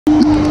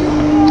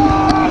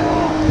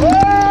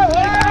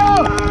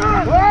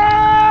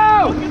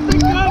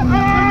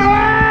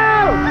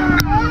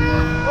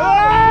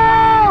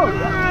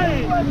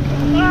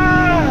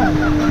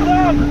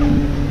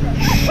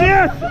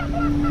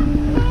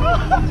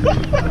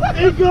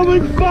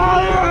Incoming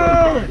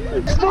fire!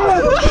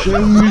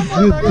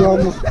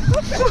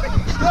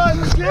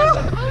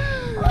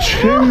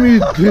 ჩემი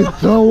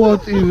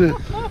დავატირე.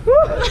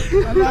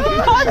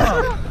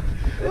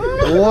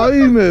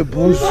 ვაიმე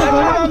ბოს.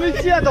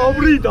 ამიცია და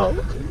ობრიდა.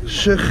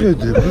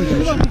 შეხედე.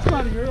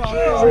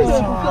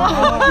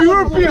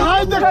 You're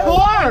behind the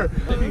car!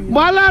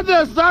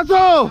 მალადეს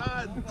დათო.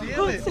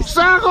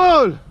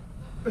 საღოლ.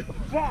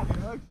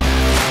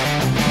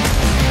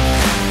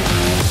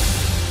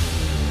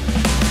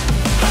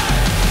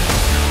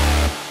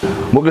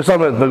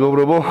 მოგესალმებით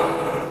მეგობრებო.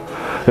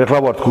 ეხლა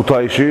ვართ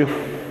ქუთაისში.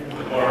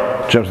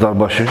 ჩემს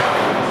დარბაზში.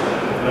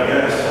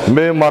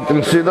 მე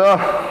მარტინსი და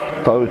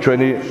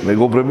ჩვენი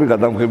მეგობრები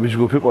გადამღების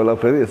ჯგუფი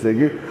ყველაფერი, ესე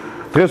იგი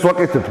დღეს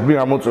ვაკეთებ მე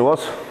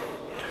ამოწევას.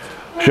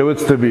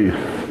 შევეცდები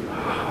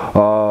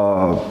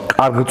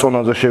კარგ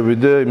წონაზე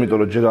შევიდე, იმიტომ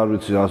რომ ჯერ არ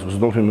ვიცი რას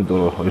ვზნობ, იმიტომ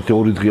რომ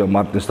 1-2 დღეა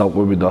მარტინს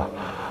დავყვები და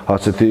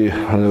ასეთი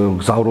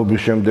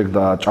გზავრობის შემდეგ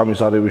და ჭამის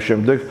არევის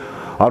შემდეგ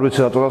არ ვიცი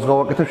რა წონას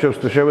გავაკეთებ,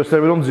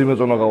 შევეცდები რომ ძიმე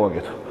წონა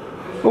გავაკეთო.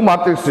 ნუ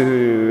მარტინსი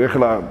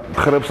ეხლა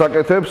ხრებს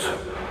აკეთებს,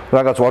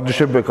 რაღაც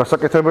ვარჯიშები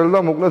გასაკეთებელი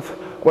და მოკლედ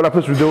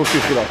ყველაფერს ვიდეოში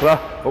ხილავთ რა.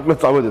 მოკლედ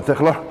წავედეთ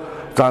ეხლა,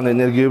 ძალიან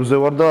ენერგიებზე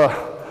ვარ და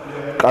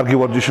კარგი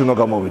ვარჯიში უნდა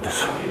გამოვიდეს.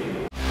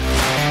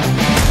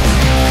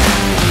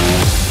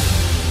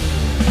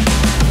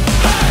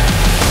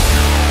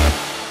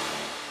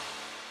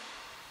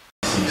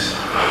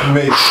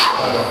 Maybe.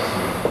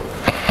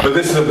 But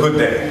this is a good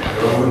day.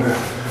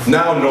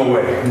 Now, no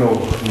way. No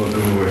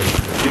way.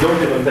 You don't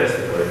even test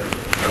it, right?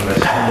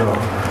 No.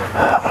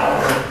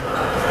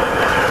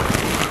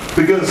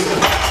 Because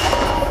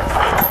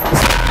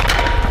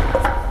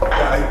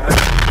I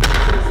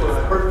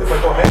hurt if I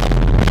go ahead.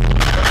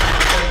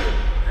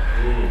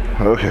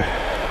 Okay.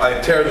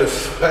 I tear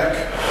this back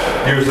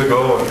years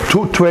ago.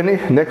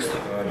 220 next. I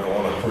don't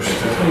want to push it.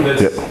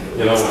 That's,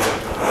 you know,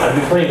 I've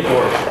been playing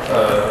for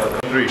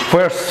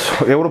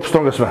First, Europe's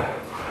strongest man,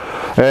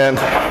 and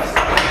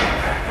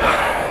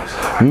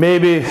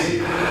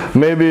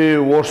maybe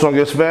world's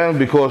strongest man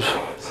because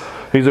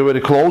he's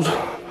very close.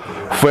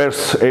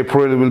 First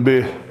April will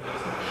be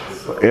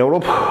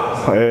Europe,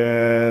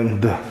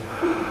 and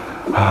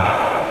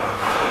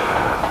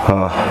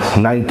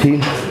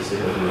 19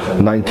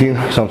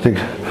 something.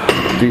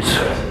 This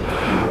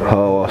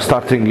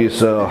starting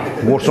is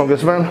world's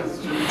strongest man.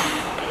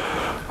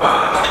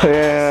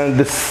 And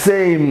the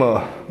same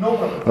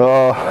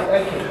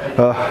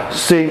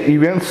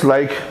events,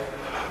 like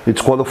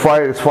it's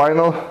qualified, it's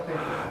final.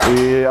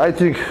 I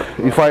think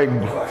if I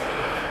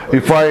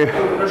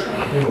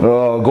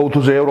go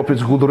to the Europe,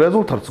 it's good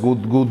result. It's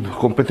good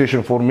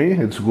competition for me.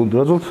 It's good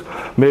result.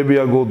 Maybe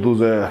I go to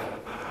the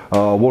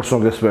world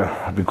strongest man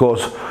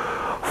because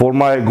for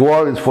my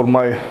goal, it's for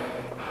my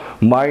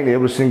mind.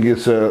 Everything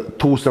is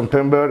 2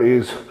 September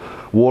is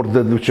World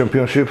Deadlift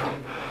Championship.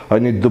 I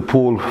need to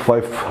pull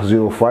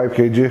 505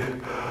 kg,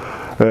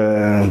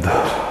 and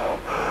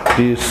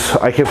this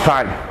I have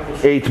time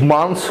 8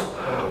 months.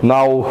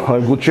 Now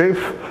I'm good shape,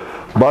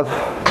 but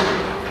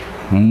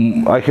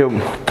I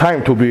have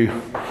time to be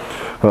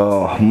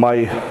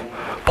my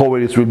power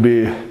will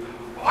be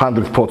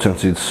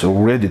 100%. It's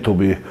ready to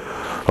be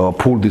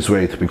pull this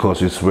weight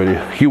because it's very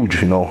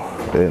huge, you know.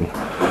 And,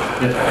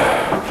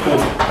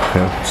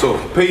 yeah. So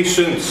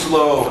patient,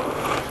 slow.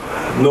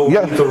 No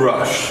need to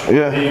rush.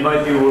 Yeah. you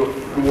might do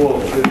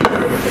wolf.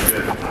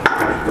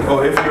 Oh,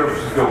 if you're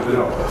good,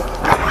 no.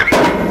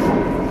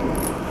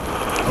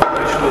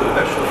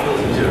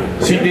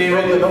 See,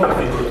 David,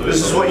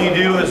 this is what you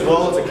do as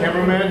well as a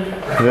cameraman.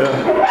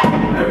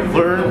 Yeah.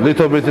 Learn,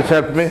 Little bit it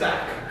helped me.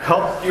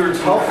 help your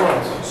health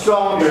runs.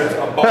 Stronger.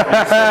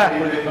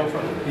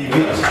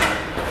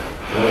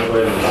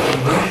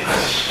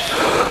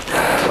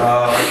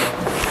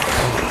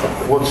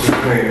 What's his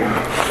name?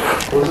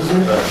 What's his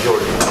name?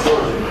 Georgie.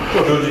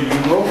 Georgie, you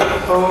go?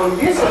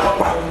 Yes,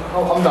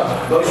 I'm done.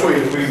 That's why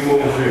we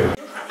move here.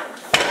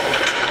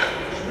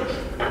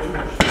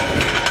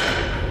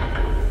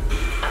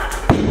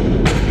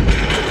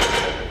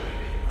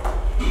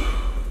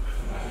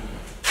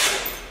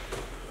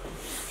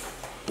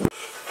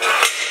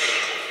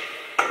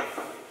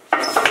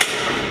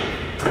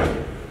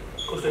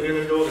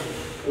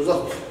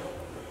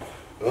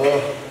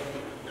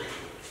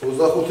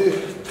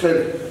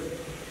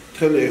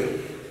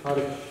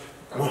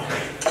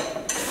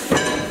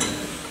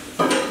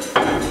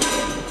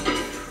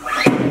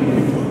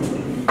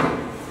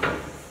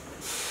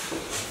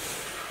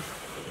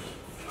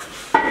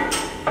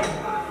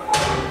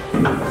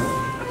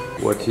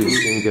 What do you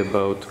think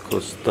about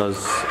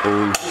Costa's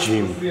old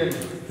gym?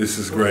 This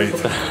is great.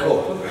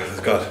 It's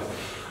got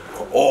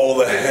all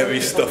the heavy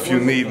stuff you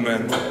need,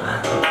 man.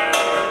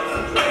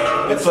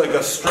 It's like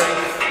a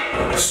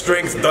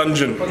strength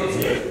dungeon.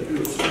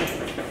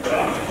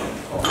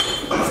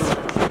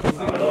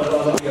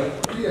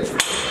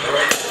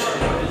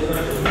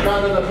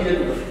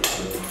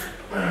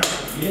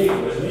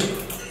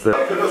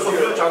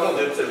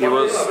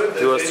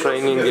 He was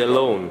training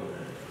alone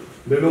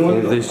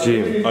in this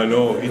gym. I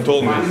know, he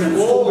told me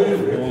all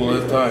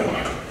the time.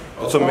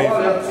 It's amazing.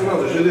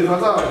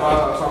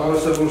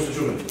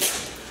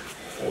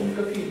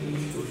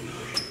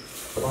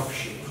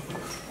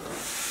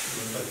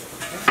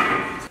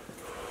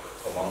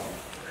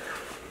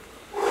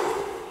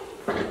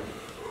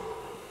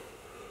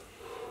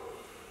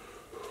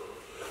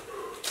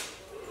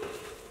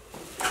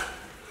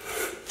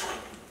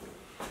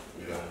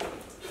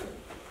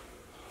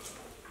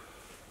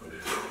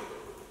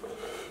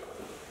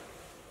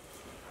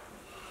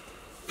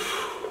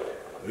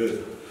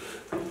 Good.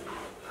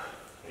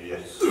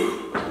 Yes.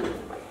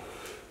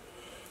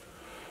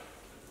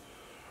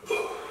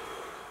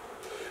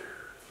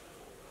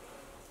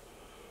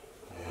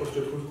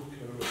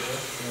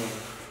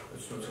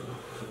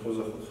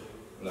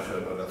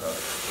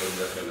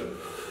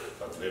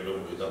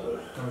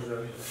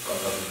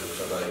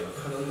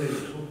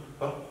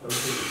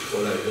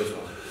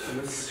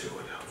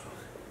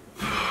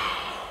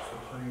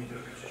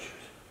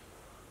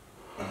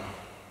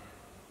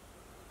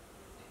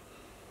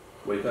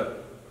 Wake up.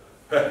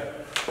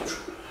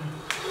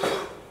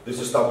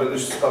 This is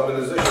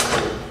stabilization.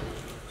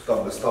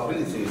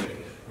 Stability.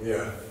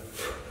 Yeah.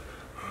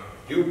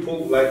 You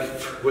pull like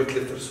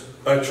weightlifters.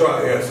 I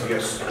try, yes.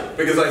 Yes.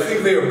 Because I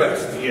think they are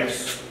best.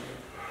 Yes.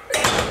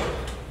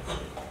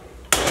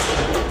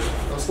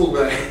 That's full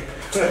guy.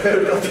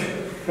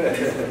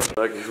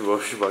 Like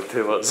вообще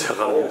мотивация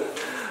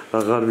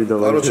აღარ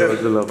მიდავარჯე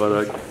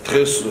ლაპარაკი.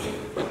 დღეს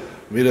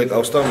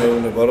მირეკავს და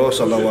მეუბნება რომ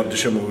სალავარდი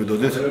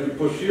შემოვიდოდით.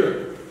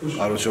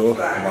 აროჩო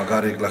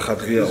მაგარი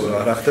გლახადღია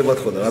რა ხდებათ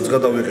ხო და რაც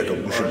გადავიკეთო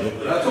გუშინო.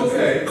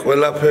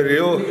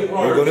 ყველაფერიო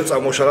მეგონი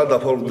წამოშალა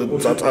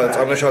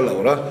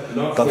წამეშალაო რა.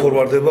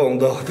 დაფორვარდება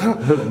უნდა და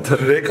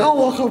რეკავ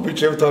ახლა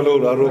ბიჭებთანო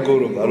რა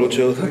როგორო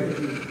აროჩო და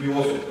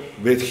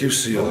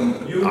მეთქივსიო.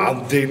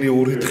 ამდენი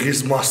ორი დღის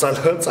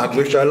მასალა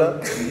წამეშალა.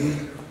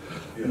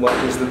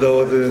 მაგის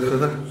დავადე ხა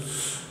და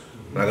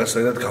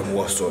რაღაცნაირად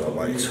გამოასწორა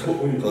მაინც.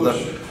 ხოდა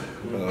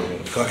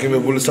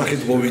გახიმებული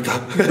სახით მოვიდა.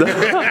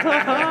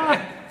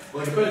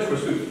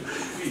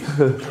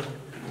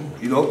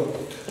 You know,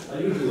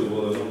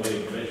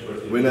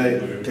 when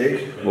I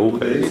take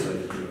days,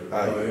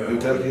 you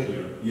tell me,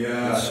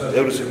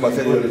 everything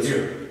material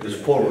is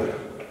forward.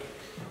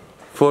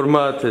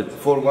 Formatted.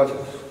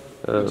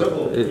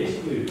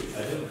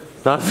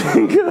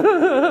 Nothing.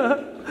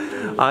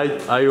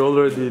 I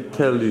already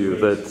tell you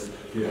that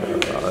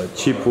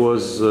Chip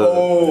was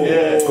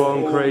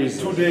gone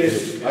crazy. 2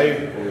 days,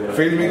 I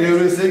filming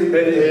everything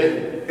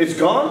and it's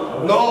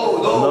gone?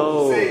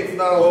 No. Safe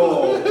now.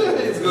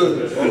 It's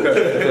good.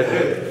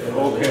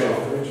 Okay.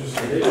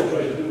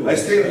 I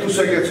stay 2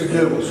 seconds with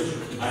nervous.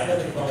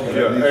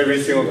 Yeah, every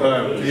single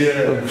time.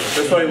 Yeah.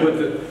 That's why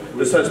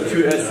this has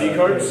 2 SD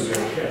cards.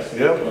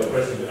 Yeah.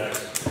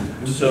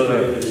 So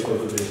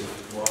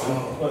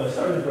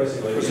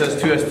this has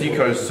 2 SD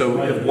cards,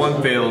 so if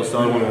one fails, the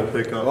other one will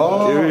pick up.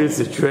 Oh. It's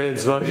a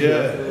transfer.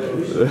 Yeah.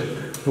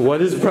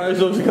 What is the price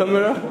of the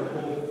camera?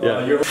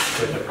 Yeah.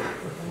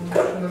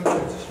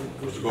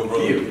 Go,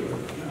 brother.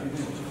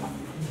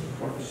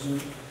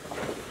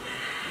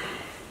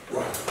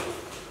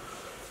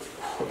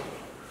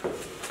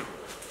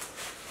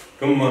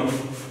 Come on.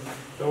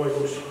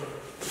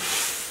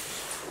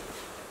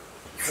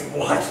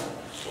 What?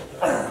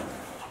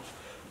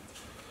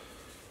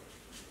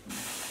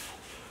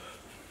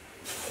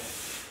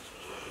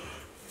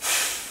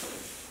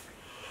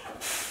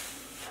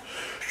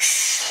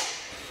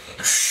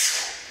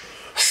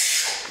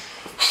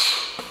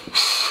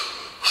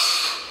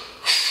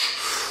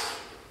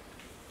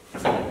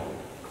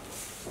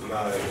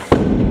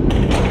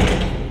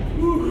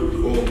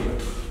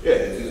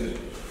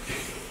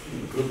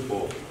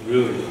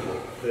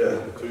 Yeah,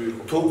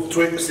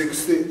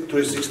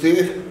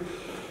 360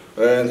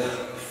 and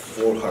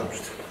 400.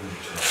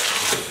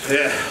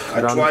 Yeah,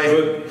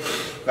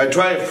 I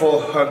try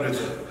 400.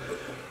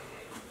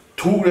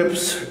 2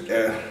 reps,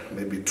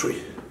 maybe 3.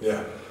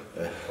 Yeah.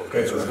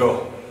 Okay, let's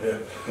go. Yeah.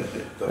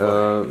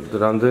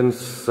 რამდენს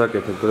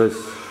საკეთებ დღეს?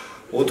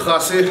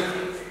 400.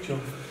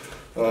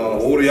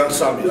 2 ან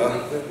 3 რა.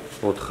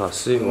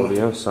 400,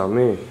 2 ან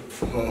 3?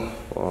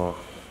 ვაუ.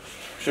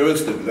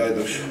 შევეცდები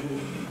დაიდოში.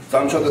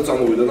 Სამჩატე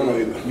წამოვიდა და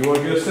მაგიდა. You want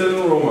to get a set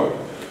or Omar?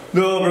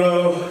 No, bro.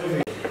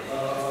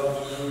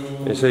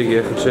 ესე იგი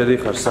ახლა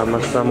შედიხარ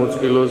 360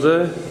 კილოზე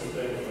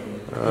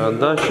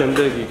და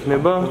შემდეგ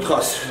იქნება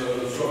 400.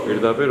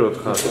 პირდაპირ 400.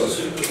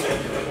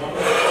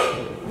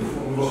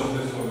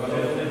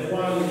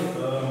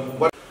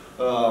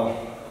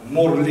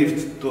 More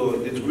lift to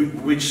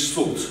which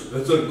suit?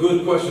 That's a good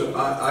question.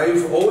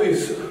 I've always,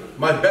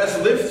 my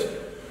best lift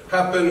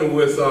happened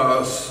with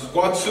a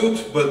squat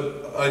suit, but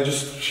I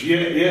just,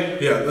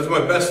 yeah, that's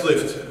my best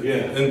lift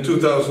in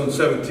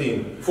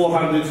 2017.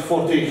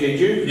 440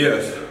 kg?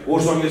 Yes.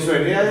 Was on this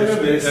way, yeah, I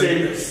remember,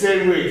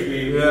 same weight.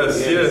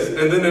 Yes.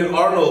 And then in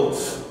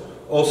Arnold's,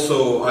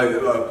 also I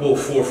pull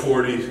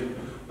 440,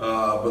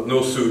 but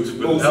no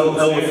suit, but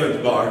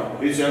elephant bar.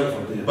 It's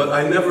elephant, yeah. But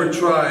I never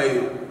try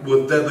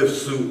with deadlift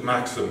suit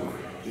maximum.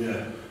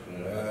 Yeah.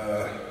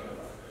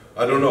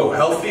 I don't know,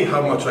 healthy,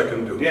 how much I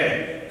can do.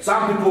 Yeah,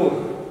 some people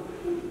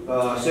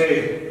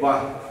say,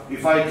 but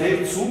if I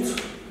take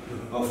suit,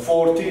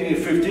 14 or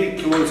 15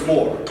 kilos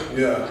more.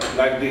 Yeah.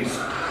 Like this.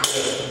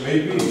 Yeah,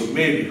 maybe.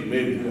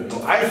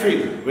 Yeah. I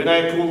feel when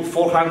I pull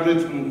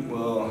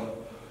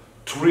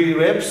 403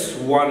 reps,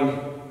 one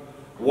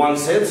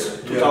set,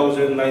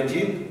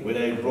 2019, when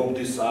I broke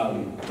this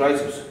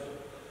triceps.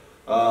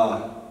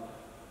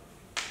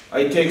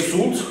 I take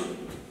suit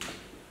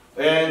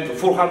and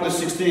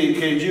 460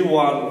 kg,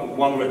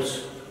 one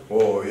reps.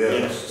 Oh yeah.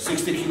 Yes,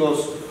 60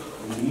 kilos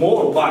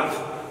more, but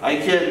I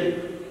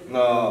can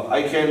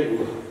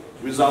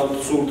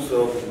without suit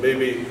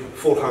maybe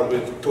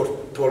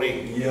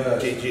 430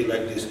 kg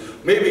like this.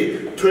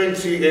 Maybe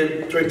 20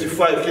 and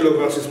 25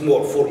 kilograms is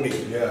more for me.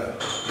 Yeah.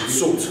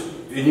 Suit.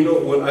 And you know,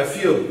 when I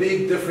feel a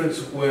big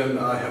difference when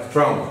I have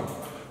trauma.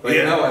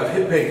 Like now I have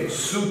hip pain,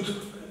 suit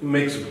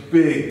makes a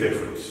big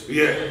difference.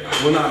 Yeah.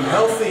 When I'm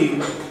healthy,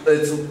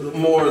 it's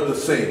more the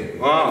same.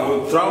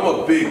 Wow. With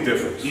trauma, big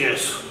difference.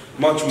 Yes.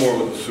 Much more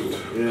with the suit.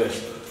 Yes.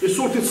 The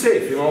suit is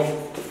safe, you know.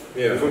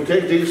 Yeah. If you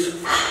take this,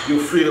 you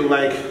feel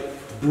like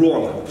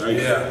Braun,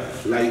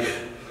 like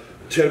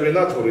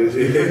Terminator.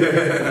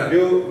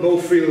 You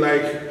don't feel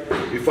like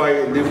if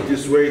I lift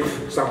this weight,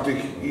 something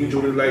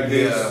injury like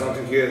this,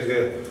 something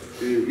here.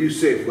 You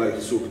safe like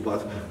suit,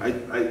 but I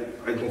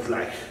don't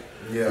like.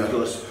 Yeah.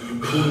 Because you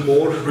pull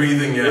more.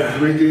 Breathing,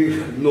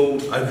 Breathing, no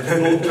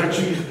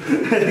touching.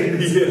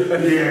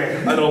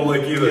 Yeah. I don't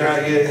like either.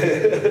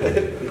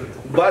 Yeah.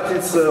 But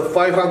it's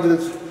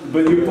 500.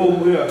 But you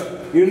pull,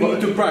 you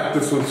need to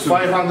practice with suit.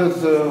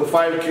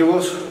 505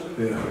 kilos.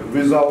 Yeah.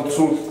 Without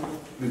suit,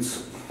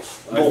 it's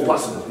no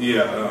possible.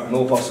 Yeah.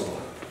 No possible.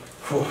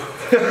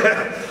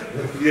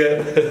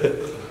 Yeah.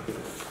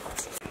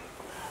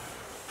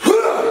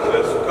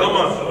 Come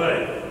on.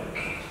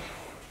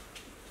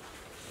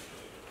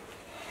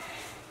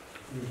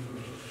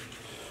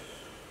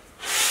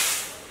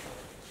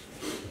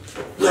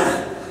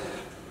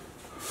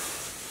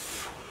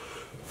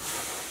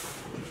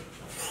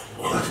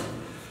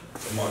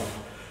 Come on.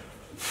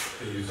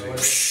 Easy.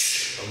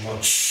 Come on.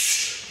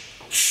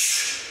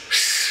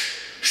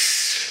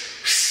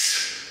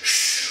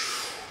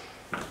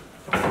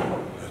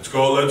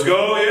 Let's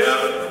go, yeah.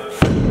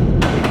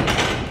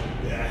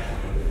 Yeah.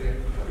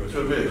 Good.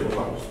 2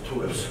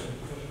 reps.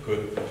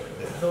 Good.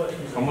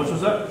 How much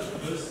was that?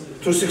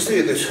 260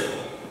 it is.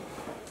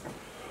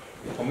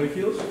 How many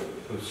kilos?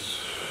 Let's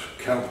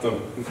count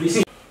them.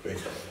 Wait,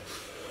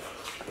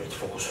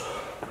 focus.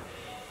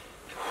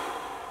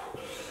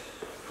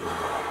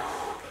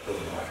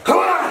 Come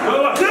on!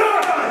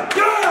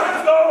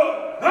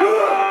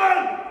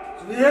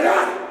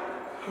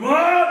 Come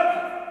on!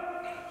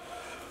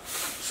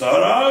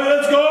 Sarah,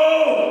 let's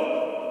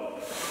go!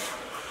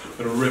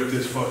 Gonna rip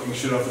this fucking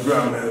shit off the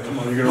ground, man. Come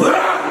on, you're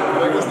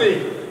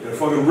gonna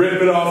fucking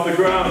rip it off the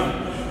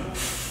ground.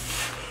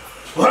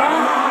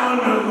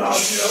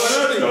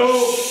 Let's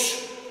go!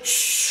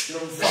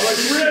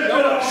 Rip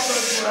it off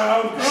the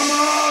ground. Come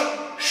on!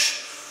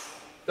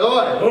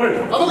 Давай! Rip it!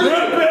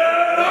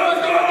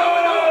 Let's go!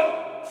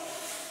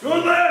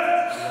 Good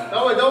lift!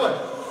 Давай!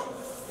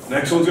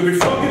 Next one's gonna be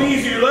fucking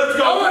easier. Let's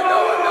go! Давай!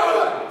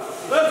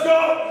 Let's go!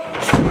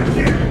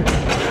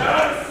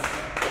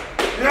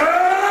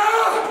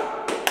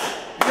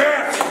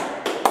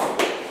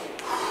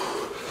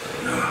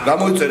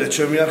 გამოიწერეთ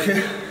ჩემი არხი.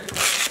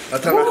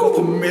 ათანახოთ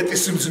მეტი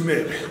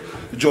სიმძიმეები.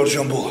 ჯორჯ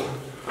ამბო.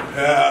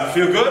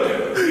 Feel good?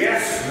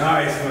 Yes.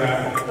 Nice, man.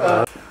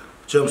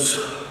 ჩემს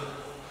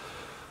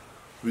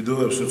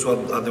ვიდეოებს უცბად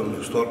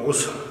ადამიანებს თვალყოს,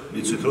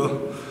 იცით რომ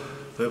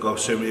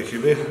ვეყავს ჩემი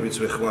ექიმი, ვინც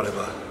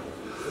მეხმარება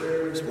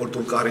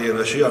სპორტულ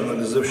კარიერაში,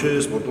 ანალიზებში,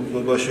 სპორტულ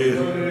კლუბებში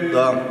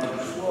და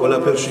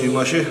ყველაფერში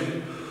იმაში,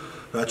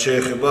 რაც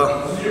შეეხება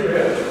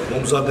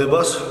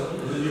მომზადებას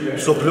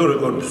სოფლიო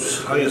რეკორდს.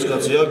 აი ეს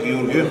კაცია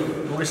გიორგი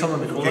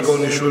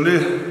გიგონიშვილი.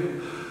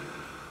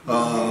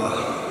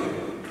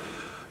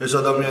 ეს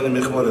ადამიანი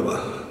მეხმარება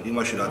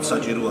იმაში, რაც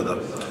საჭიროა და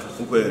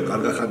უკვე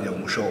კარგი ხანია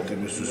მუშაობთ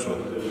იმისთვის, რომ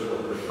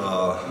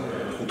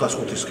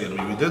 505-ისკენ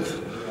მივიდეთ.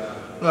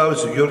 რა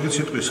ვიცი, გიორგი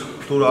სიტყვის,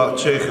 თუ რა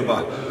შეეხება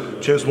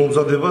ჩემს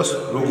მომზადებას,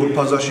 როგორ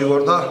ფაზაში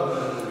ვარ და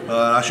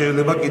რა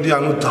შეიძლება კიდე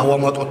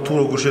დავამატოთ თუ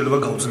როგორ შეიძლება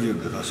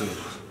გავძლიერდეთ, ასე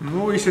ვთქვათ.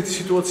 Ну, ისეთი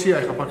სიტუაცია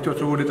ახლა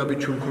ფაქტობრივად როგორ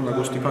ეტაპით ჩვენ მქონდა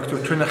გოსტი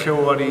ფაქტობრივად ჩვენ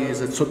ნახევარი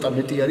ეს ცოტა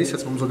მეტი არის,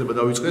 რაც მომზადება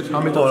დავიწყეთ.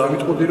 ამ ეტაპზე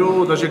ვიტყოდი,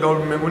 რომ დაჟე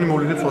მე მგონი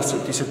მოვლენებს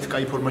ვასწრებთ, ისეთ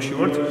კაი ფორმაში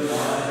ვართ.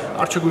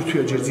 არ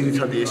შეგვირთვია ჯერ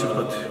ძირითადი ესე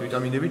ვთქვათ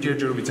ვიტამინები,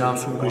 ჯერჯერობით ძალიან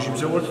სულ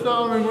რეჟიმზე ვართ და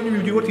მე მგონი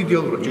მივდივართ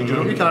იდეალურად.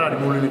 ჯერჯერობით არ არის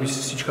მოვლენების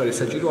სიჩქარე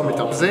საჭირო ამ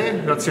ეტაპზე,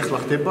 რაც ახლა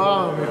ხდება,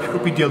 მე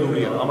ვფიქრობ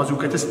იდეალურია. ამაზე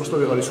უკეთეს просто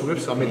ვეღარ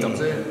ისურვებს ამ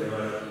ეტაპზე.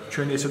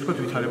 ჩვენი ესე ვთქვათ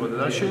ვითარება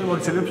და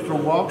შემოგიძლია რომ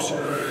გვაქვს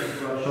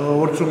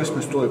ორწლის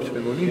მესტოებთ მე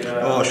მგონი.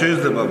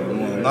 შეიძლება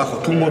ნახო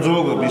თუ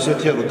მოძრაობები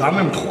ისეთია რომ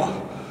დამემთხვა.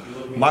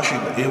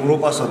 მაშინ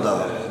ევროპასა და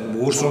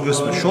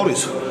ორსროგესმის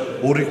შორის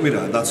ორი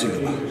კვირაა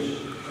დაცილება.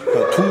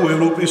 თუ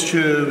ევროპის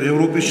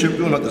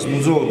ჩემპიონატის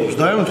მოძრაობებს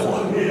დაემთხვა,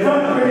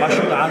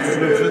 მაშინ არც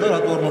ზრებზე და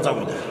რატო არ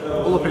მოწამოდა?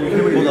 ყველაფერი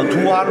იქნება. და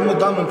თუ არ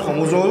დამემთხვა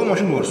მოძრაობა,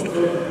 მაშინ ვარსტო.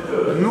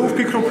 ნუ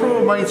ვფიქრობ, რომ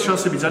მაინც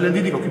შანსები ძალიან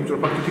დიდი გაქვს, იმიტომ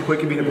რომ ფაქტობრივად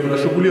ეკიბინებოდა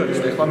დაშვებული არის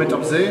და ეხლა ამ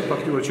ეტაპზე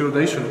ფაქტობრივად შეიძლება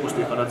დაისვენო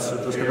პოსტი ხარ რაც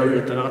დროს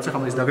გადავიდეთ და რაღაცა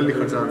ხომ ის დაგლილი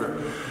ხარ ძალიან.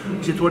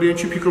 ისეთ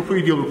ვარიანტში ვფიქრობ, რომ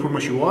იდეალურ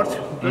ფორმაში ვართ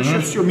და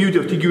შევსიო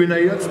მივიდეთ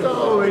იგივენაირად და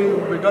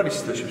ვერ არის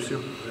და შევსიო.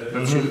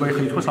 რაც შეიძლება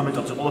ეხლა ითქვას ამ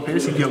ეტაპზე ყველაფერი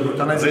იდეალური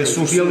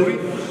დანაიდალური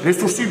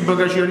რესურსი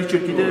ბაგაჟი არის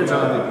ჯერ კიდე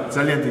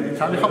ძალიან დიდი.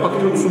 თან ეხლა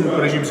ფაქტობრივად სულ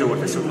რეჟიმზე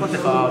ვართ, ესე ვთქვათ,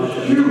 ეხლა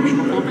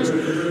მოკლდეს.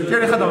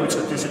 ჯერ ეხლა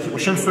დავიწყეთ ესეთი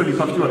შემსვლელი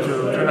ფაქტობრივად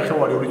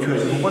ჩვენახევარი 2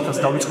 თვეში მოყვათ,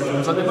 ასე დავიწყეთ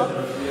მომზადება.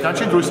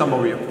 დანარჩენ დროის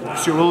ამბავია.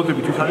 всё,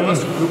 ველოდებით თვითონებას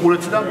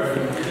ვიყურეთ და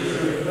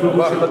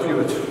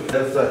ვიყურეთ.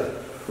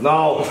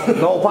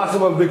 No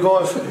possible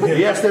because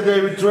yesterday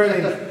we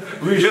trained.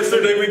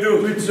 Yesterday we do.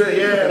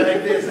 Yeah,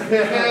 like this.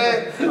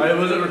 I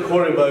wasn't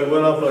recording, but I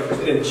went up like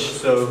an inch,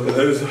 so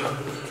It was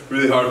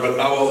really hard, but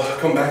I will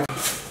come back.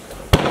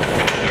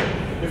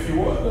 If you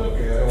want,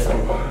 okay.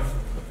 Come on.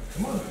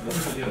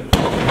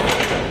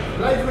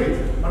 Lightweight.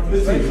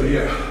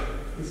 Yeah.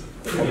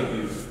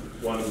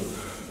 One.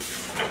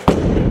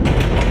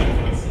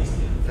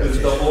 It's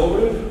double over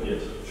it?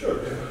 Yes. Sure.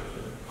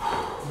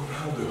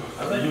 I'll do.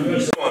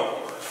 Come on.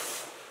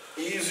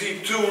 Easy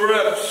 2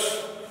 reps.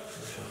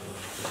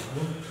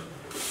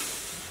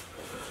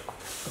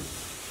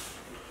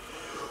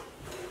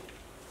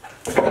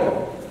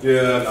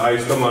 Yeah,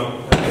 nice. Come on.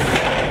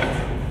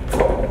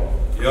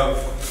 Yep.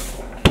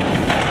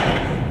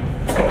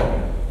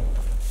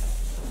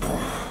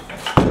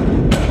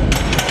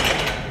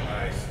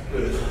 Nice.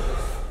 Good.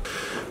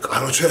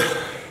 Короче,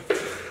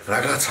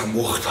 რაღაცა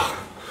მოხდა.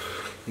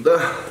 და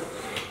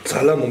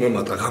ძალიან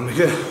მომემატა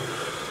გამიგე.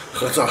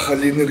 ხაც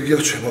ახალი ენერგია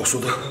შემოვსო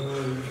და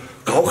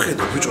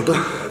გავხედე ბიჭო და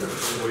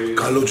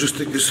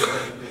გალოჯისტიკის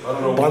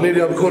ბანერი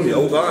არ მქონია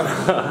უკან.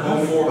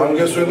 ამ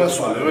გესვენას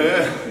ვარ მე.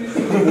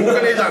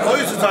 უკნედა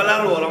ხოიც ძალიან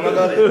როა რა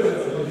მაგარი.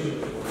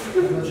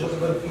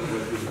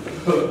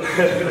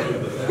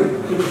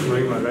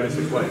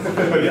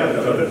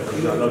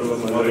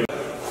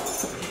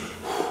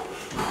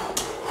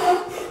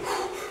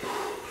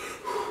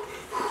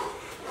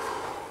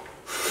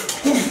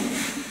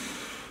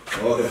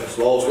 Okay,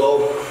 slow.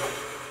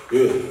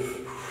 Good.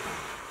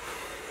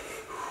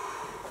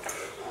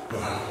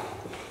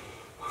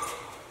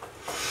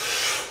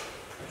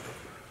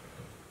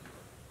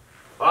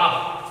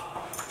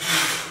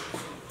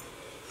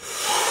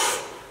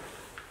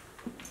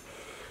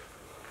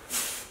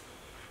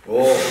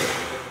 Oh.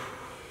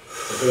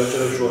 Operacja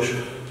szła się.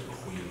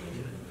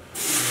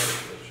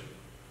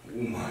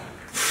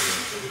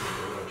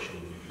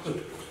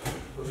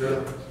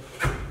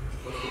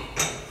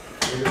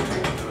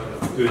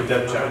 good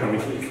depth check.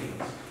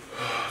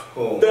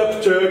 Oh.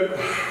 Depth check.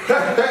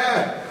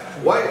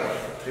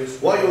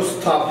 Why you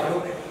stop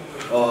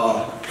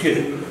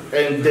here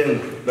and then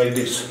like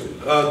this?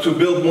 To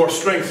build more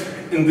strength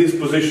in this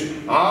position.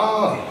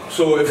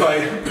 So if I,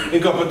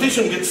 in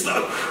competition, get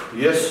stuck,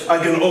 Yes. I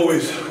can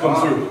always come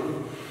through.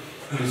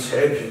 It's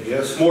heavy,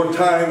 yes. More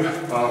time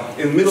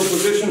in middle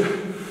position.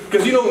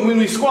 Because you know, when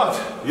we squat,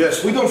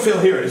 Yes. we don't feel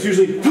here. It's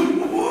usually,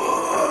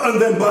 and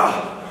then bah.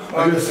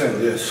 I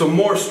understand, yes. So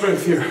more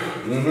strength here.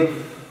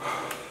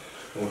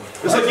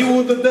 It's like you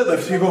with the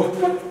deadlift, you go,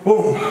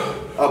 boom.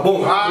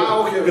 Boom.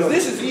 Okay. Because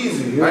this is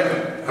easy.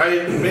 I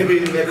maybe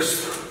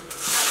next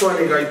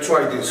training I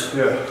try this.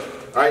 Yeah.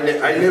 I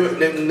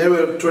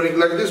never training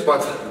like this,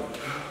 but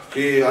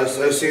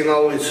I see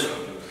now it's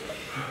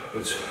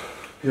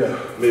Yeah.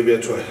 maybe I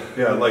try.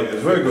 Yeah, I like it.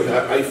 It's very good.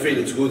 I feel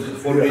it's good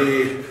for me.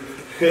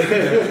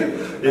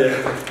 Yeah,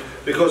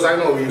 because I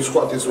know you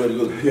squat is very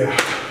good. Yeah.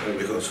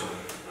 Because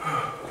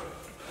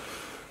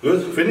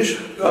good. Finish.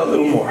 A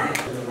little more.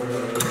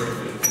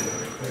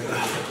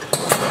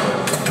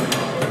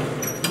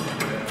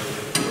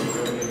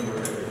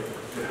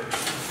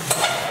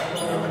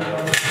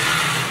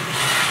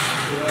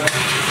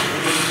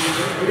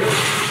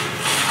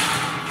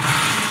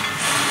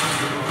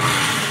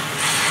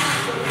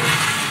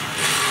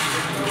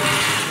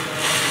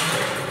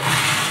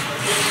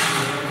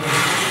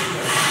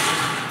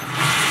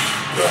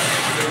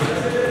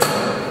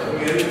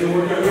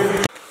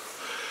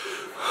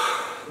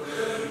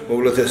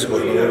 მოგლეთეს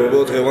გონორობო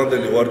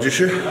დღევანდელი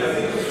ვარჯიში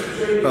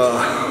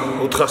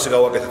 400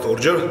 გავაკეთეთ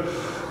ორჯერ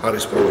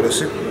არის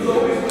პროგრესი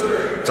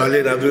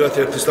ძალიან ადვილად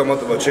ერთის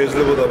დამატება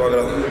შეიძლებოდა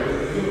მაგრამ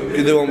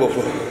კიდევ ამბობ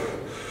რომ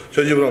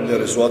შეჯიბრამდე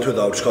არის 8 თვე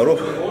დავჩქარობ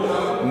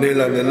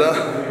ნელა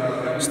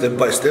step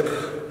by step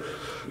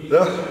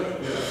და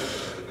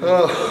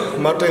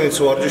მარტინს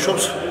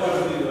ვარჯიშობს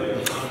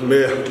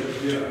მე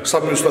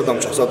სამი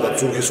დამჭა სადღაც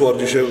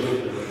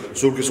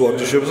ზურგის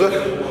ვარჯიშებზე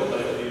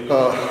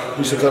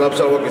ისეთ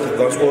არაფერს არ ვაკეთებ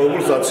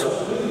განსხვავებულს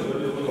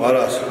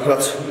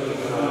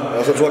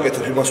რასაც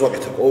ვაკეთებ იმას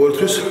ვაკეთებ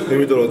ყოველთვის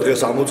იმიტომ რომ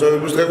დღეს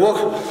ამოწევების დღე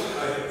გვაქვს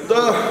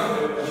და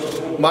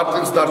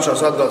მარტინს დარჩა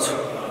სადღაც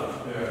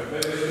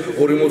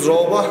ორი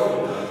მოძრაობა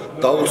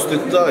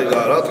დავხვდით და აი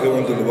რა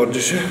დღევანდელი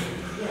ვარჯიში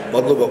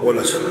მადლობა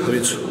ყველას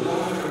ვინც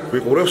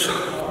ვიყურებს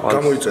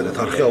გამოიწედეთ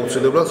არხი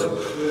აუცილებლად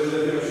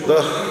და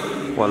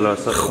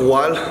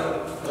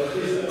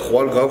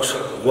ხვალ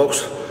გვაქვს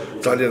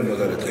ძალიან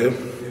მაგარი დღე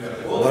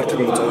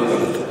მარტინს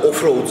წავიდეთ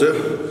Offroad-ზე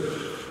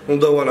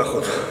უნდა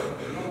ვანახოთ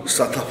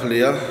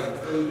სათაფლია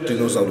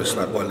დინოზავრის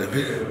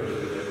ნაკვალები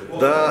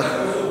და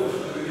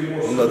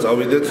უნდა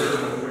წავიდეთ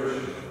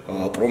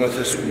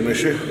პრომეთეს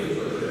უბნეში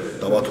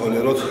და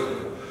ვათვალიეროთ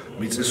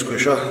მიწის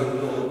ქვეშა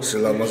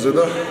სილამაზე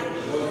და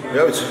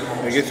რა ვიცი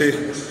ეგეთი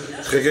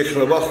დღე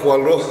გექნება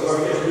ხვალ რომ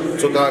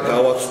ცოტა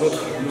გავაცნოთ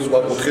სხვა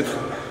კუთხით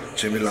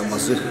ჩემი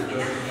ლამაზი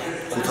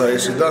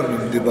ქუთაისი და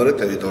მიმდებარე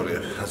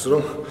ტერიტორიები ასე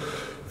რომ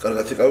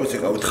კარგად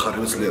იყავით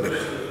ხარივე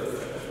ძლიერები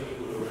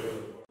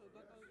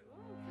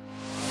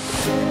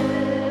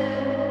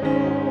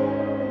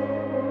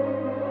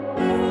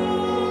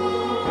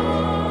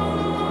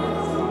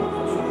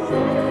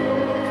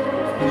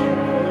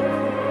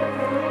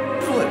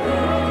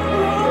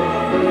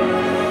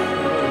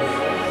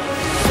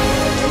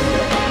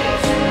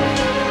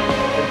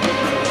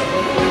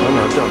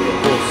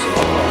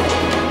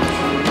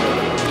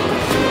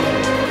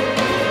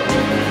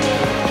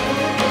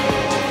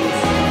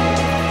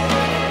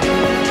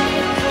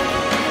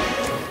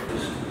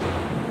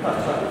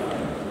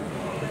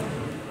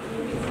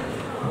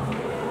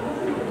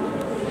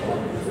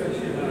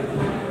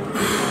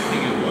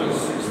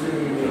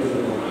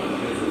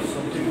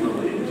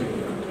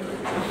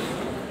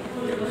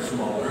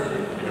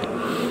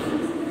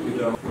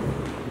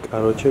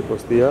Короче,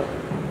 костია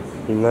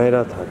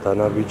იმნაირად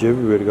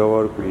დანაბიჯები ვერ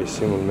გავარკვიე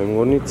სიმონ მე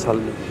მგონი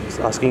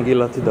 100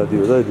 კილათი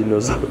დადიოდა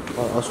დინოზავრი.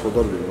 100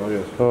 დადიოდა,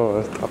 მაგას. ხო,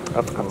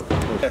 ტყატყატ.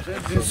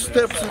 These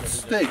steps it's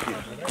sticky.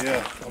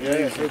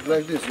 Yeah, it's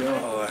like this, yeah.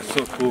 Oh, that's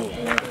so cool.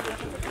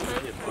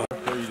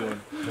 How you doing?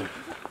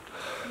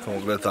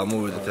 Მოგებით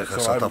ამოვედით ახლა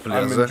I'm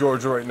სათაფლიაზე. in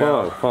Georgia right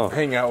now.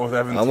 Hang out with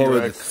Evan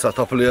ამოვედით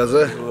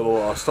სათაფლიაზე.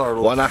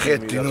 startled.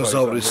 ვანახეთ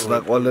დინოზავრის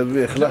ნაკვალები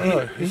ახლა.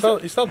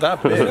 He's not that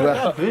big.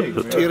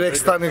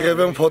 ტირექსთან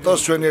იღებენ ფოტოს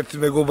ჩვენი ერთი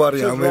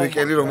მეგობარია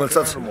ამერიკელი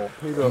რომელსაც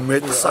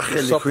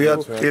მეტსახელი ქვია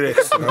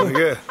ტირექს,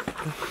 რამიგე?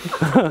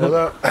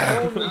 და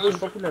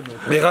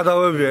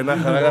მიღადავებიან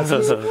ახლა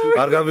რაღაცას.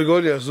 არ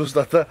გამიგონია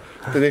ზუსტად და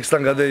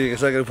ტირექსთან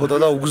გადაიღეს აგერ ფოტო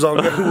და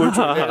უგზავნიან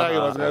უჩვენე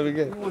რაგებას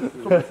რამიგე?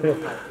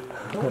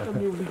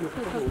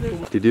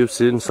 Did you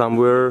see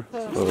somewhere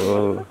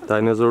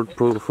dinosaur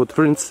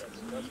footprints?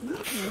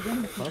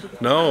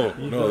 No.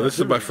 This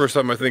is my first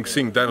time I think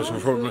seeing dinosaur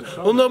footprints.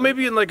 Well, no,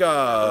 maybe in like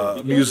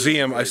a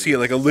museum I see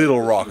like a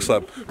little rock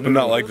slab, but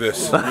not like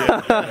this.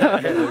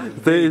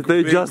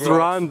 They just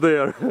run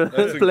there,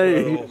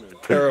 play.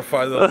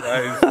 Terrify those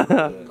guys.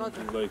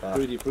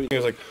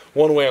 It's like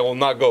one way I will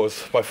not go is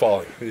by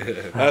falling.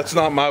 That's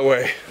not my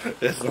way.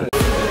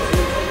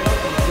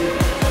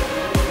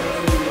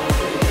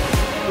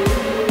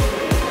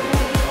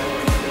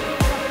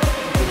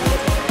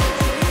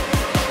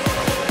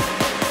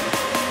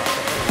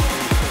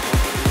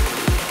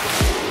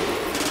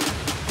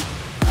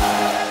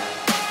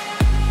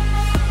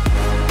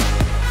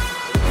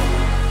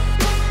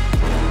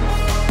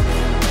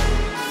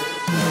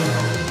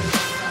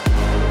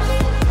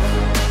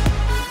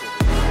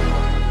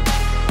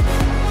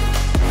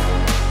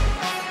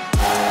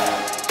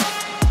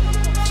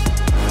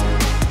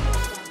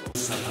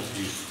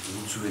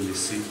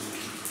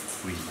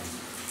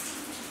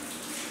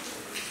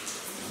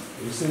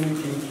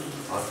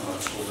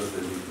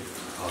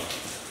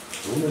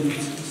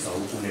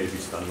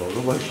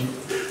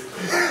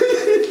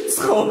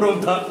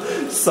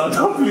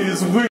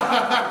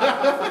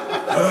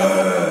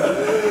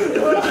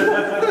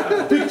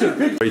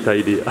 Great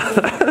idea.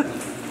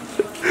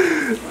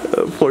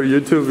 For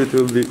YouTube it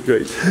will be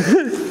great.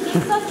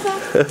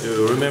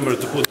 Remember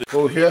to put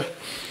Go here.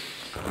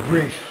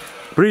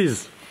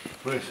 Breeze.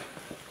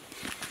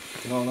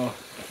 No.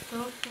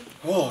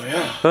 Oh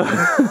yeah.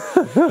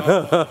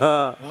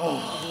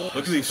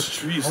 Look at these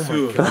trees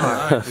too. For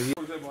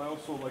example, I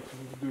also like to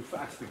do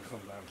fasting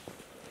sometimes.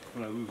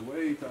 When I lose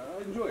weight, I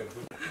enjoy it.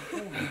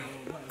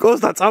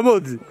 Costa,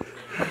 წამოდი.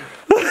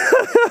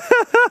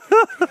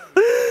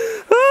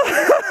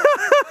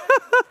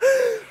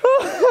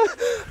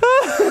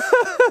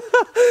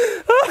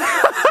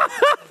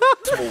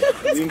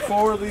 Lean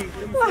forward.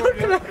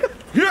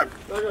 Yep.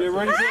 Get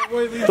ready for that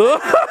way. I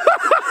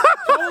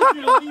told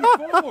you to lean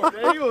forward.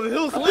 There you go. The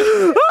hill's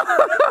lifting.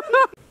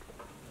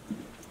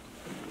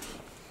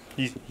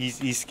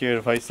 He's scared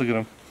of heights. Look at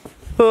him.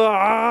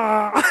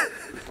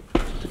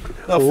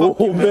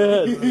 Oh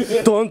man!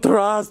 Don't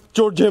trust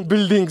Georgian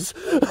buildings.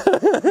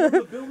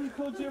 The building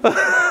code, Jim.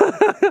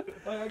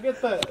 I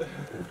get that.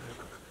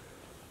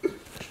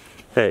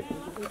 Hey.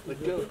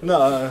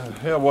 No,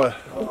 yeah, what?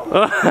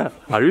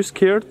 Are you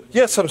scared?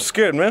 Yes, I'm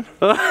scared, man.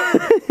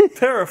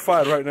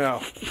 Terrified right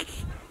now.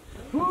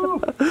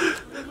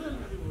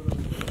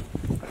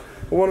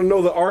 I want to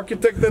know the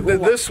architect that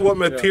did this, what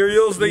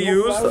materials they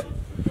used.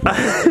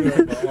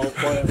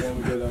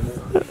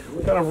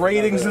 What kind of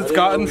ratings it's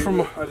gotten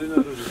from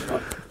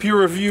peer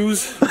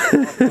reviews.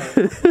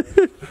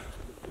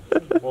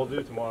 We'll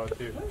do tomorrow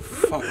too.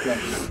 Fuck that.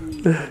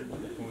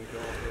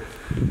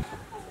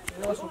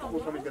 What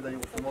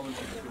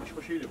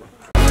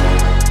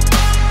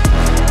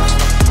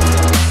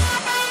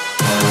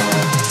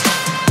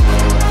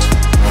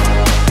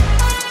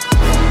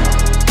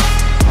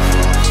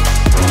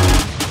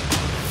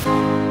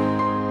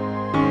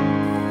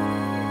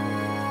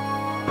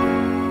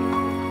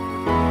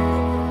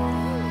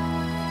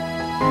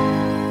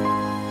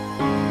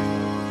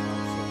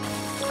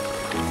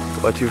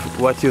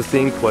you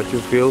think? What you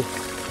feel?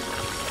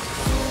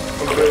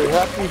 I'm very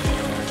happy.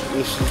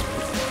 This is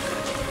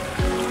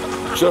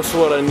just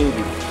what I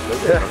needed.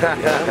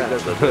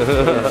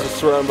 Just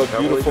surrounded by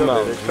beautiful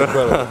mountains.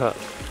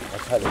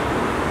 Incredible.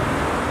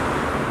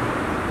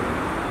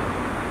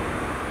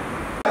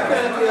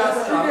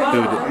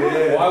 Dude,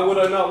 Why would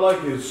I not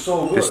like it? It's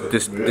so good.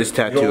 this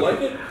tattoo. You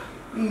like it?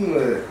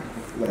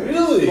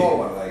 Really?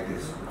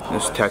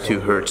 This tattoo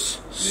hurts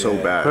so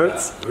bad.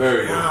 Hurts?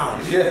 Very. Yeah.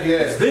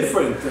 It's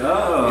different.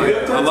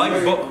 I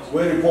like both.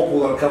 Very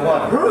popular, come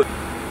on.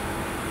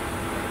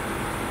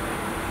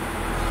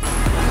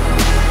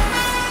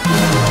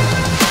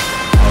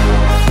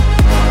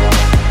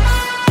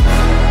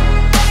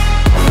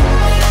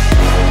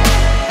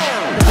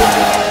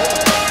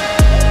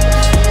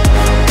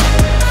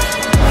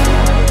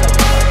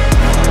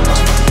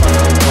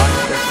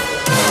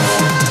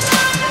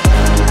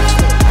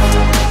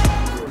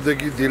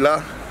 დილა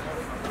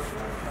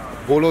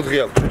ბოლო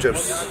დღეა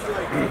ბიჭებს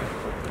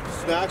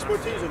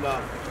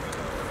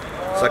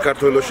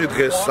საქართველოში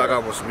დღეს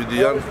საღამოს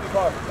მიდიან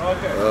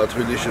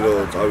თბილისში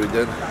რომ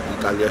წავიდნენ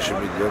იტალიაში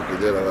მიდიან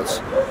კიდე რაღაც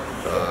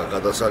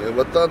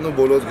გადასაღებად და ნუ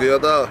ბოლო დღეა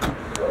და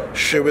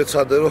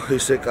შევეცადე რომ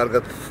ისე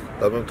კარგად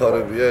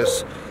დამემთავრებია ეს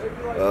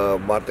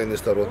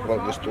მარტინის და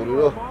როტმანკის ტური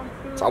რომ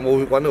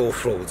წამოვიყვანე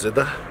ოფროუდზე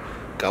და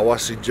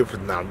გავასინჯებ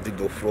ნამდვილ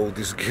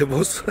ოფროუდის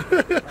გემოს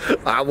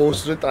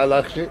ამოსვე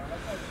ტალახში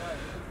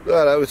და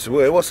რა ვიცი,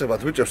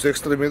 ევასებათ ბიჭებს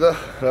ექსტრიმი და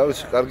რა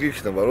ვიცი, კარგი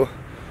იქნება რომ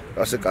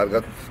ასე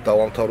კარგად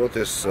დავამთავროთ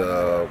ეს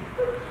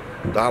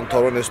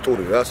დაამთავრონ ეს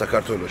ტური რა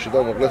საქართველოში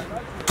და მოკლედ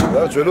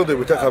რა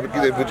ძველოდებით ახლა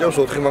კიდე ბიჭებს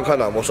 4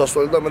 მანქანაა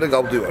მოსასვლელი და მე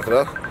გავდივართ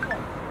რა.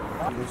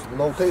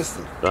 No tasty.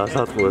 რა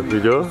სათხოვეთ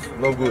ბიჭო?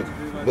 No good.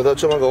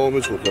 გადაჭამა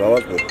გამომიწყოთ რა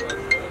ვაკეთო.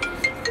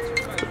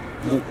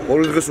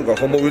 ორი დღეს უკან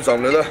ხომ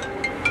მოვიწამლე და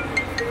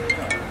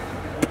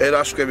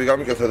ერაშკები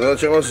გამიკეთე და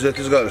ჩემს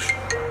ზეთის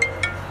გარეშე.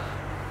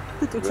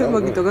 Ты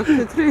могito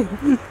გახეთრი?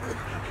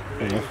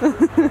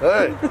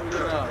 Hey.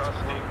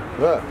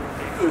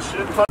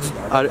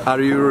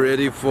 Are you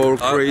ready for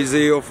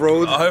crazy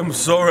off-road? I'm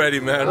so ready,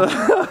 man.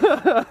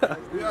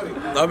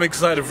 I'm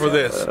excited for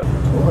this.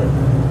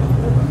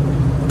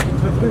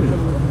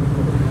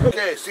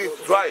 Okay, see,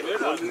 drive.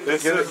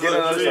 Get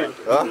another side.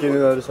 Huh? Give me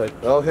the other side.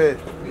 Okay.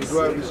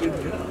 Drive this in.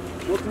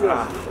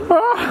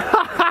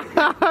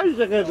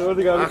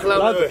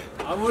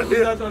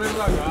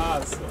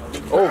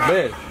 Oh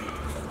man,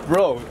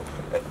 bro,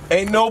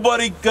 ain't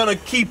nobody gonna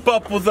keep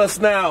up with us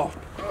now.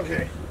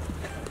 Okay.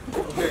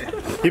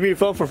 Give me your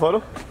phone for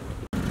photo.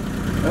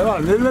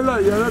 Vamos!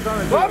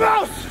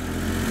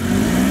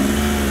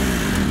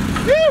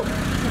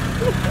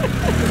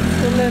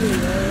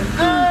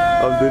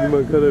 I'm doing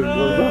my color.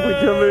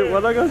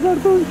 What I got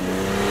started.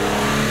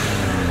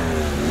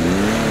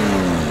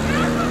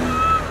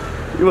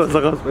 You must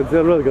have spent a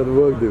lot of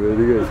work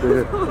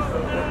there.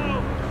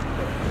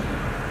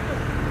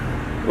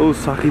 Oh,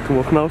 sakit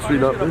mo now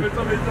sweet up.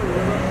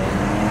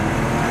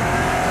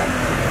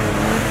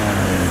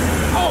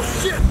 Oh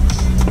shit!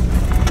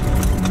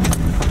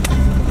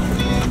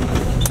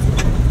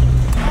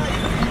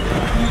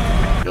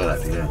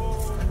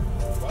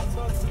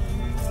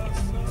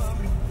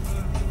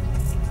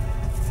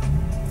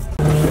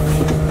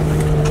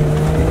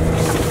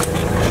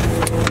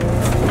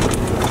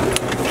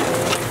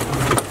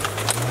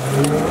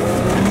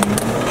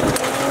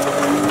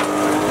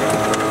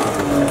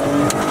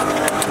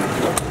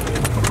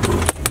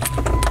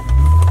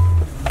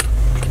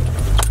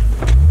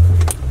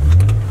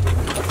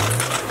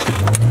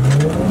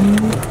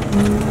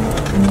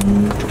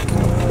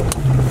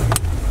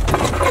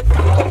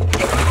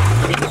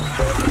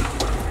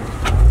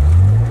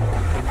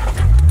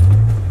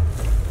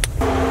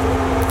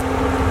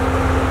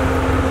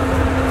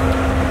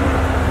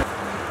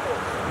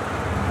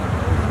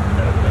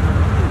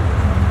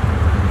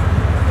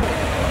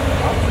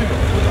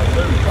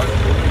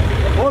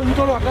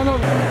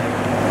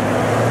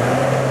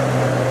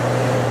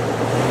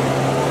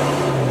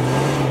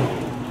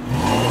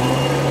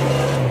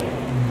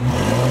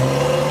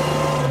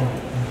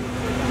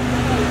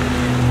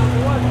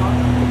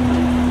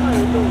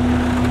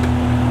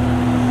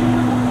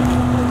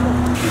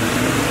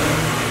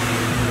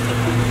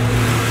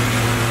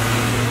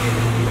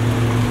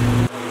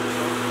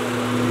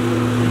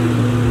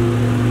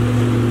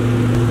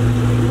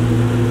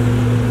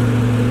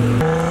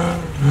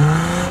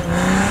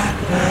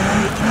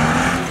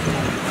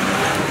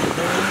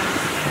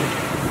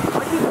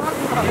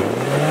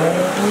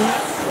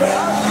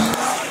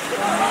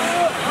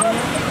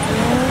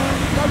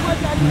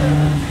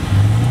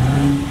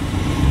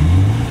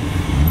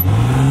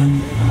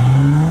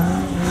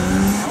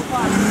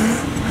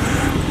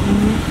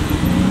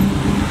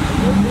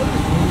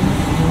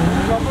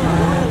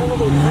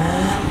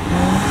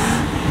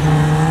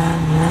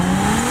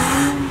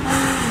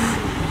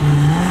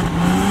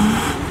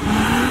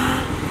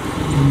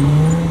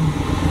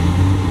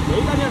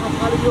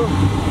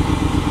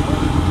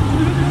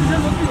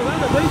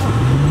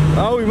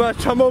 აუ იმას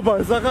ჩამობარ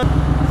სახა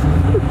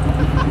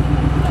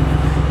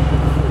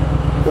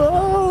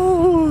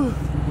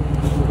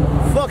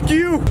Fuck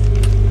you!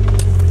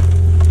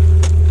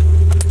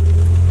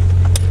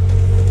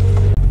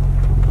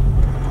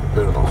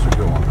 Pero não sei o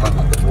que é uma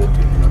cana de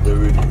volta, na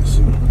deveria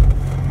sim.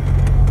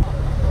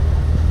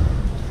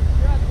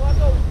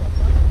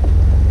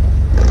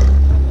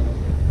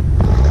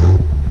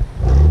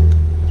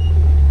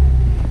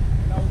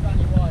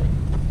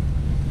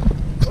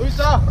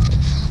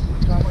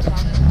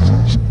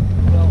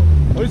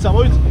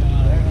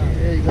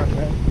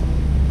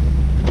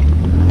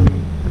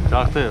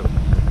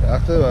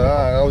 ახტება რა,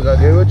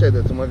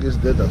 გავეჭედეთ მაგის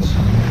დედაც.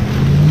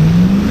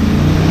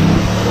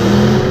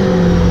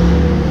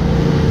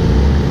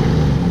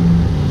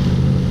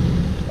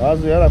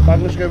 აზრი არა,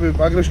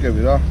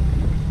 პაგრიშკები რა.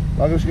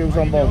 პაგრიშკების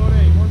ამბავ.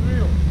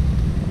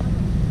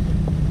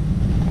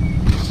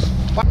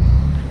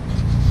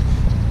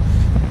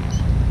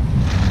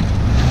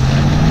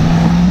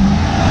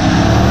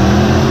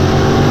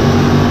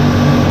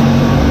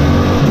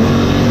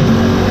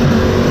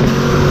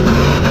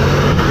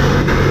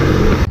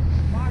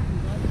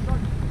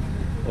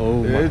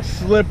 It's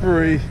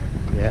slippery.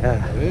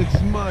 Yeah.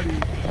 It's muddy.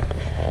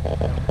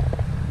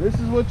 This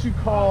is what you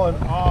call an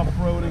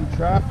off-roading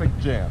traffic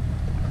jam.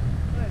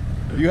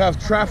 You have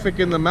traffic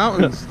in the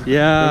mountains.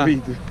 Yeah.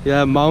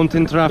 Yeah,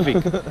 mountain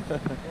traffic.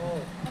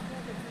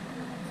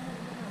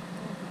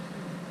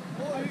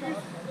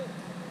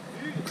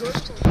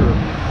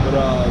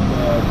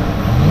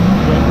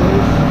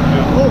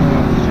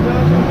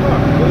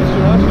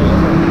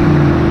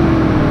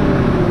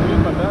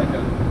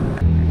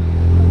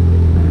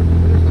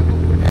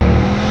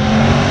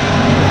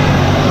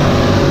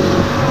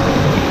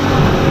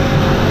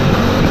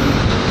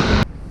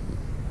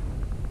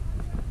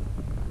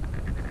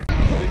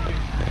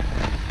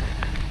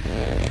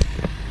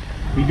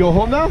 We go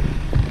home now?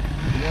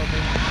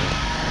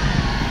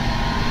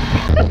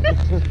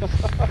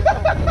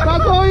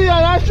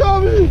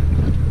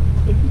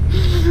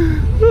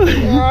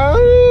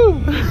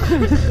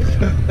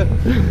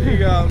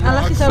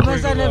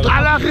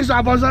 ალახის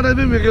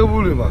აბაზანები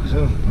მიღებული მაქვს.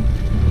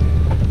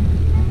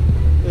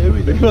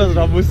 Because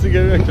რა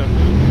მუსიკები აქვს.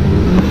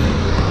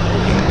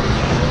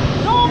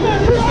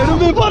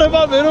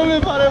 მე რომ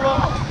მეფარება.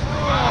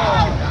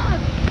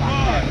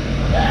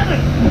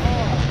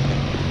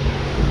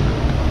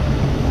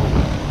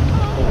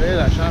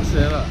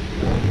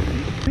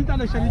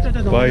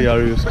 Why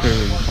are you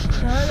screaming?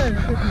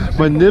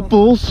 My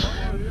nipples.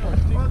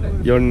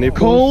 Your nipples?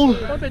 Cold.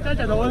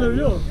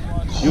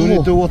 You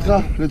need to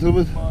vodka, little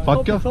bit.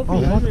 Vodka?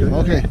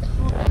 Okay.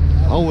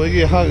 აუ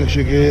ეგი ხარ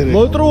შეგერე.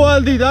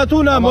 მოტრუალდი და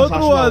თუნა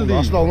მოტრუალდი.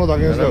 ასლა უნდა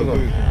დაგენსდევ.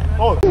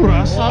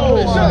 რა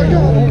სამეს.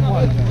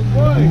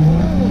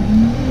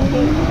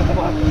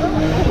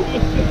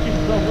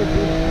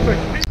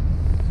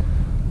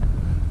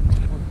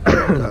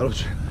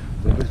 Короче,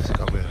 добрый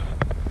камера.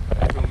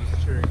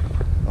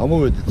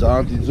 ამოვედი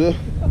ძალიან დიდზე,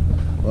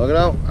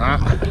 მაგრამ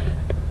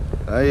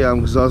აი ამ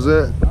გზაზე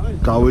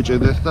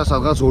გავეჭედეთ და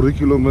სადღაც 2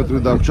 კილომეტრი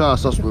დამრჩა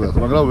ასასვლელად,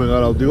 მაგრამ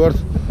ვეღარ ავდივართ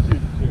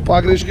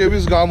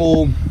პაგრიშკების გამო.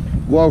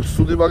 გვაქვს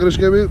ცუდი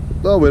პაგრიშკები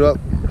და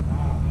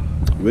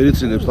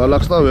ვერიცინებს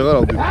ალახს და ვეღარ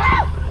ავდივართ.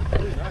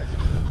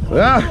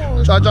 რა,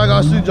 ჭაჭა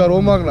გასინჯა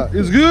რომ მაგნა.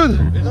 It's good?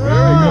 It's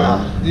very good.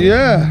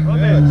 Yeah.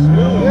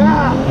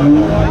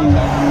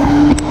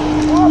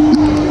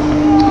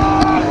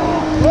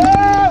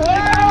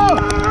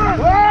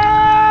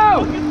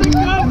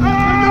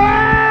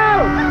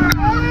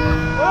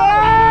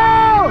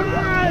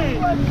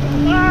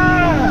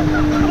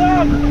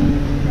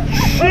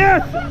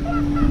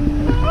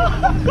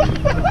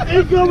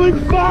 Incoming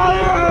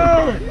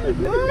fire!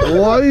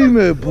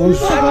 ვაიმე,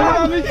 ბოს.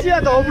 ამიცია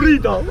და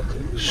ობრიდა.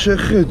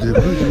 შეხედე,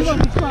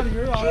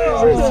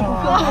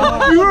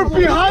 You were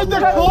behind the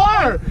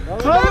car!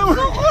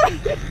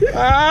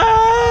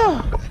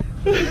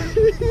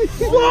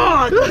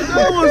 Fuck!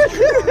 That was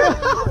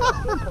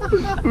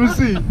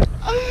Lucy.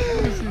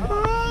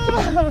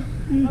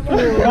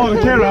 Oh, the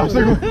camera. I was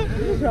like,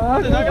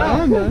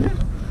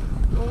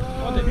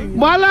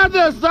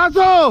 მალადეს,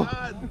 დათო!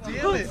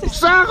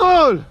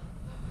 საღოლ!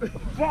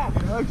 fuck!